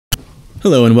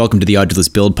Hello and welcome to the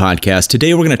Audulus Build Podcast.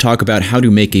 Today we're going to talk about how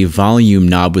to make a volume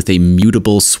knob with a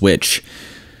mutable switch.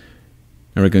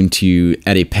 Now we're going to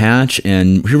add a patch,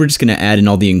 and here we're just going to add in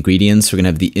all the ingredients. We're going to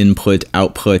have the input,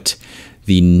 output,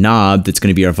 the knob that's going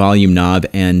to be our volume knob,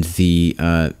 and the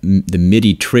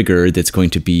MIDI trigger that's going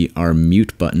to be our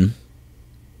mute button.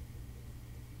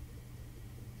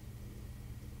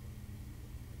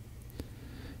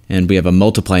 And we have a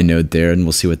multiply node there, and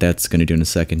we'll see what that's going to do in a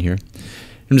second here.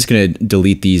 I'm just going to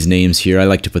delete these names here. I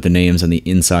like to put the names on the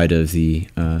inside of the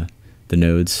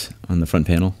nodes on the front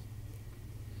panel.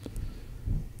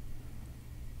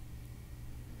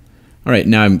 All right,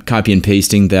 now I'm copy and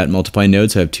pasting that multiply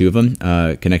node, so I have two of them.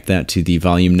 Connect that to the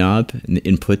volume knob, and the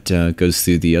input goes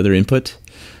through the other input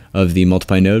of the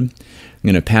multiply node. I'm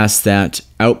going to pass that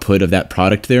output of that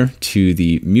product there to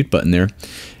the mute button there.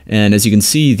 And as you can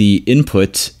see, the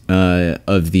input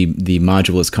of the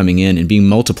module is coming in and being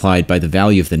multiplied by the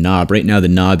value of the knob. Right now the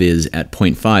knob is at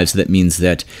 0.5, so that means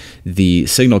that the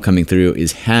signal coming through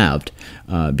is halved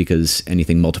because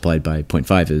anything multiplied by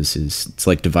 0.5 it's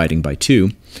like dividing by 2.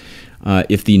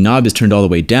 If the knob is turned all the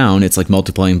way down, it's like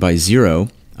multiplying by 0.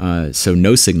 So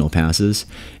no signal passes.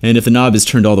 And if the knob is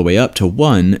turned all the way up to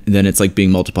 1, then it's like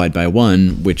being multiplied by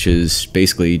 1, which is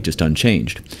basically just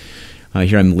unchanged.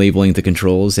 Here I'm labeling the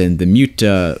controls, and the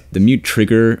mute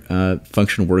trigger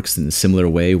function works in a similar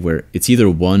way where it's either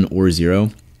 1 or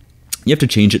 0. You have to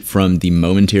change it from the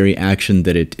momentary action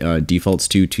that it defaults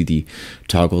to the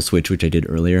toggle switch, which I did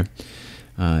earlier.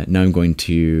 Now I'm going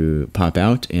to pop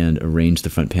out and arrange the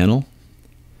front panel.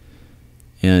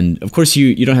 And of course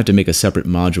you don't have to make a separate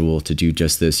module to do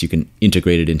just this. You can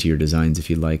integrate it into your designs if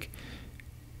you'd like.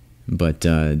 But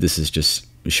this is just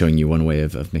showing you one way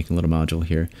of making a little module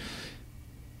here.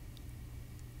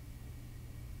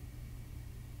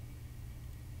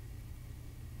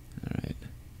 Alright,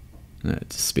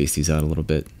 let's space these out a little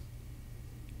bit.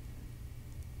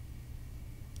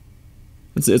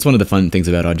 It's one of the fun things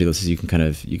about Audulus is you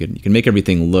can make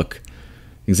everything look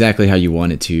exactly how you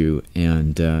want it to,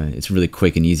 and it's really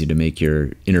quick and easy to make your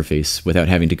interface without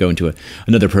having to go into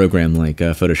another program like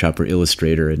Photoshop or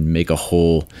Illustrator and make a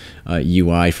whole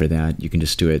UI for that. You can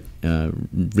just do it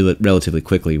relatively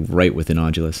quickly right within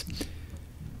Audulus.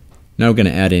 Now we're going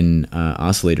to add in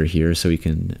oscillator here so we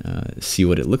can see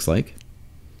what it looks like.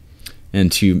 And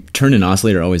to turn an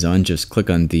oscillator always on, just click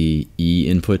on the E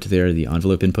input there, the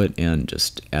envelope input, and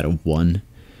just add a 1.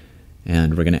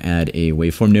 And we're going to add a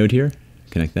waveform node here.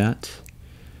 Connect that.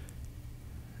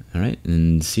 All right,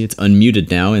 and see it's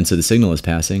unmuted now, and so the signal is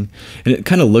passing. And it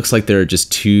kind of looks like there are just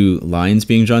two lines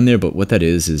being drawn there, but what that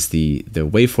is the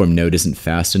waveform node isn't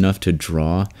fast enough to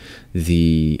draw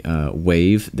the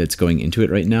wave that's going into it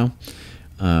right now.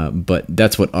 But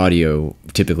that's what audio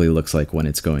typically looks like when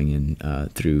it's going in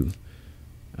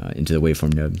into the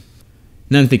waveform node.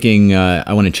 Now I'm thinking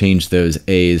I want to change those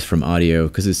A's from audio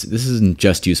because this isn't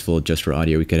just useful just for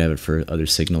audio. We could have it for other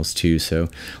signals too. So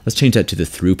let's change that to the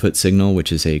throughput signal,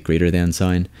 which is a greater than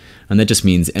sign. And that just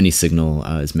means any signal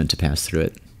is meant to pass through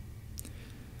it.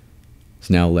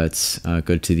 So now let's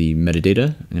go to the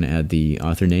metadata. I'm going to add the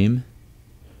author name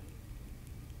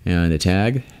and a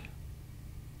tag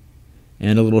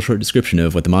and a little short description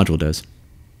of what the module does.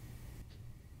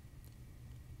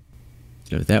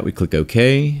 So with that, we click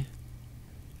OK.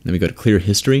 Then we go to clear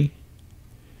history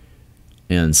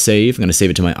and save. I'm going to save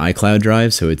it to my iCloud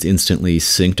drive so it's instantly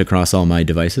synced across all my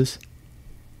devices.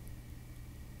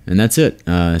 And that's it.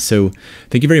 So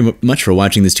thank you very much for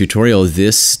watching this tutorial.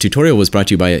 This tutorial was brought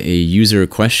to you by a user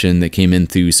question that came in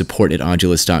through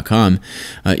support@audulus.com.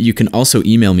 You can also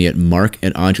email me at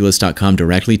mark@audulus.com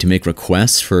directly to make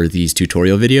requests for these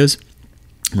tutorial videos.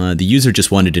 The user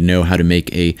just wanted to know how to make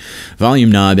a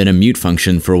volume knob and a mute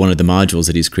function for one of the modules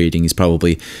that he's creating. He's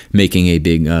probably making a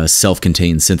big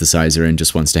self-contained synthesizer and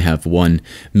just wants to have one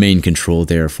main control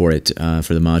there for it,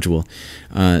 for the module.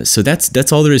 So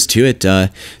that's all there is to it.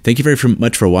 Thank you very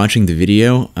much for watching the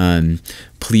video.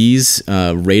 Please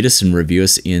rate us and review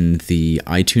us in the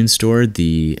iTunes store,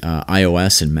 the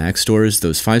iOS and Mac stores.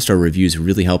 Those 5-star reviews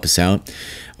really help us out.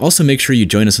 Also, make sure you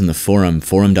join us on the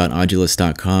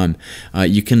forum.audulus.com.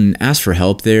 You can ask for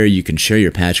help there. You can share your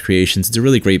patch creations. It's a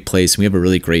really great place. We have a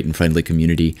really great and friendly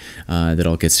community that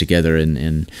all gets together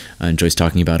and enjoys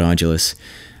talking about Audulus.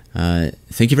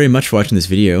 Thank you very much for watching this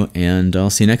video, and I'll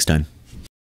see you next time.